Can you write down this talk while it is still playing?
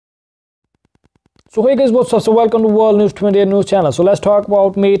So hey guys, what's up? So welcome to World News 28 News channel. So let's talk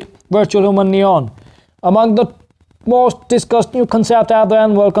about Meet Virtual Human Neon. Among the most discussed new concept at the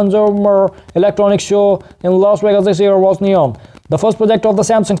annual Consumer Electronics Show in Las Vegas this year was Neon. The first project of the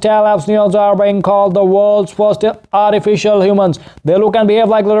Samsung Style Labs Neons are being called the world's first artificial humans. They look and behave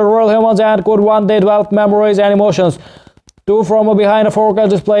like little real humans and could one day develop memories and emotions. Two from behind a 4K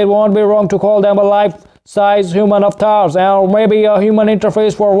display, it won't be wrong to call them a life-size human avatars, or maybe a human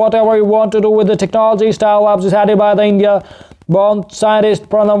interface for whatever you want to do with the technology. Style Labs is headed by the India-born scientist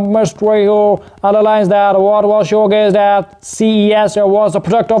Pranav Mistry, who underlines that what was showcased at CES was the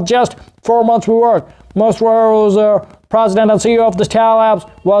product of just 4 months' work. Mistry, who's president and CEO of the Style Labs,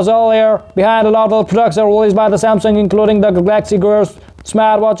 was earlier behind a lot of the products that were released by the Samsung, including the Galaxy Gears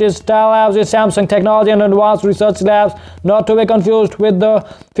smartwatches. Style Labs is Samsung Technology and Advanced Research Labs, not to be confused with the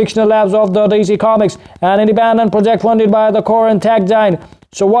fictional labs of the DC Comics, an independent project funded by the Korean tech giant.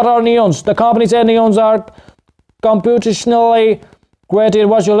 So what are neons? The company said neons are computationally created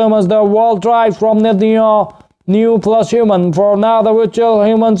virtual humans. The world derives from the new plus human. For now, the virtual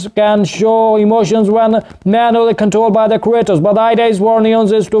humans can show emotions when manually controlled by the creators, but the idea for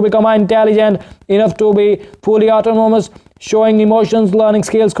neons is to become intelligent enough to be fully autonomous, showing emotions, learning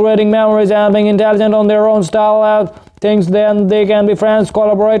skills, creating memories, and being intelligent on their own. Style Labs thinks then they can be friends,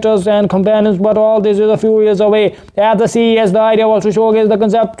 collaborators, and companions, but all this is a few years away. At the CES, the idea was to showcase the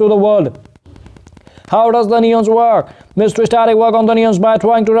concept to the world. How does the neons work? Mistry started work on the neons by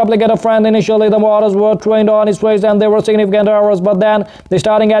trying to replicate a friend. Initially, the models were trained on his face and there were significant errors, but then they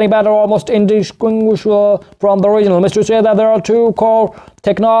started getting better, almost indistinguishable from the original. Mistry said that there are two core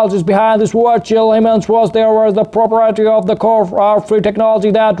technologies behind this virtual humans. First, there was the proprietary of the core free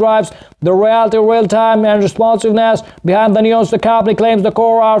technology that drives the reality, real-time, and responsiveness behind the neons. The company claims the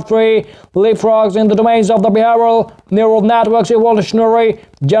core free leapfrogs in the domains of the behavioral neural networks, evolutionary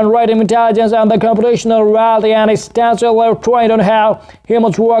generative intelligence, and the computational reality, and extensively trained on how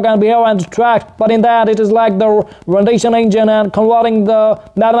humans work and behave and interact. But in that, it is like the rendition engine and converting the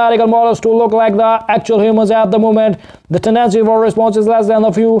mathematical models to look like the actual humans. At the moment, the tendency for response is less than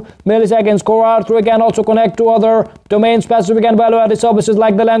a few milliseconds. Core R3 can also connect to other domain-specific and value-added services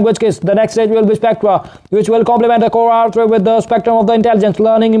like the language kits. The next stage will be Spectra, which will complement the Core R3 with the spectrum of the intelligence,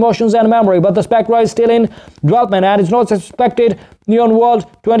 learning, emotions, and memory. But the Spectra is still in development and is not expected Neon World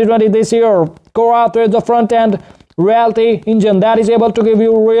 2020 this year. Core R3 is the front-end reality engine that is able to give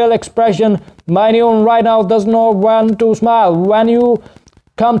you real expression. My neon right now does not want to smile. When you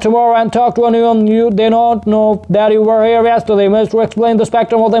come tomorrow and talk to a neon, they don't know that you were here yesterday. Mistry explain the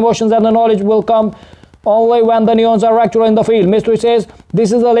spectrum of the emotions and the knowledge will come only when the neons are actually in the field. Mistry says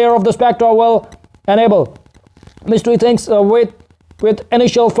this is the layer of the spectra will enable. Mistry thinks with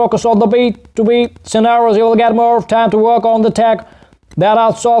initial focus on the B2B scenarios, you will get more time to work on the tech that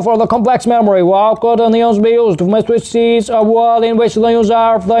are solved for the complex memory. How could the neons be used? Mistry sees a world in which the neons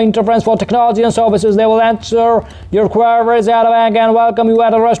are the interface for technology and services. They will answer your queries at a bank and welcome you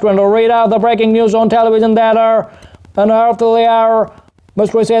at a restaurant, or read out the breaking news on television that are unearthly.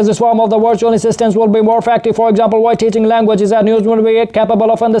 Mistry says this form of the virtual assistance will be more effective. For example, while teaching languages, that news will be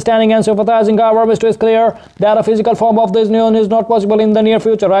capable of understanding and sympathizing. However, Mistry is clear that a physical form of this neon is not possible in the near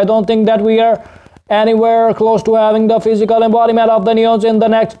future. I don't think that we are anywhere close to having the physical embodiment of the neons in the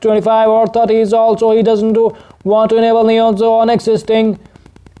next 25 or 30 years. Also, he doesn't want to enable neons on existing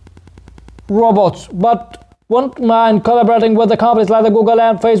robots, but won't mind collaborating with the companies like the Google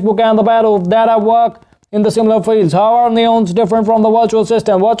and Facebook and the Baidu that have worked in the similar fields. How are neons different from the virtual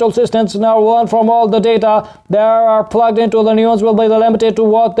system? Virtual systems now learn from all the data that are plugged into the neons will be limited to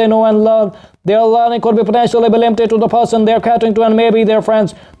what they know and learn. Their learning could be potentially be limited to the person they're catering to and maybe their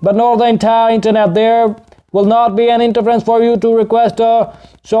friends, but not the entire internet. There will not be an interference for you to request a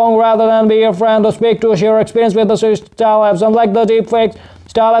song rather than be a friend or speak to share experience with the Style Labs. Unlike the deepfakes,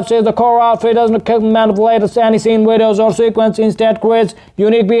 Style Labs says the core outfit doesn't manipulate any scene, videos, or sequence. Instead, creates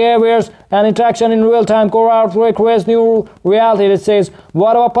unique behaviors and interaction in real time. Core outfit creates new reality. It says,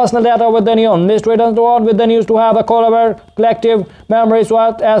 what about personal data with the neon? Mistry doesn't want with the news to have a collective memory so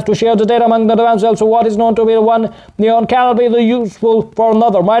as to share the data among themselves. So what is known to be the one neon cannot be useful for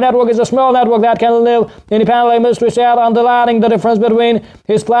another. My network is a small network that can live independently. Mistry said, underlining the difference between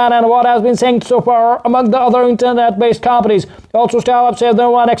his plan and what has been saying so far among the other internet-based companies. Also, Style Labs says no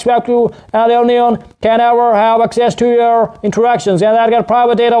one expects you and your neon can ever have access to your interactions, and that your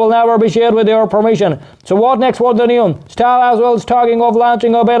private data will never be shared with your permission. So what next for the neon? Style Labs is talking of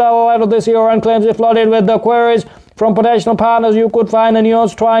launching a beta later this year and claims it flooded with the queries from potential partners. You could find a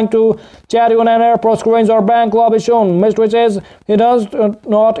neons trying to chat you on an airport screens or bank lobby soon. Mistry says he does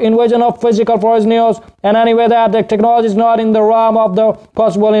not envision a physical for his neons, and anyway that the technology is not in the realm of the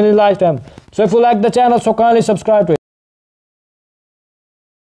possible in his lifetime. So if you like the channel, so kindly subscribe to it.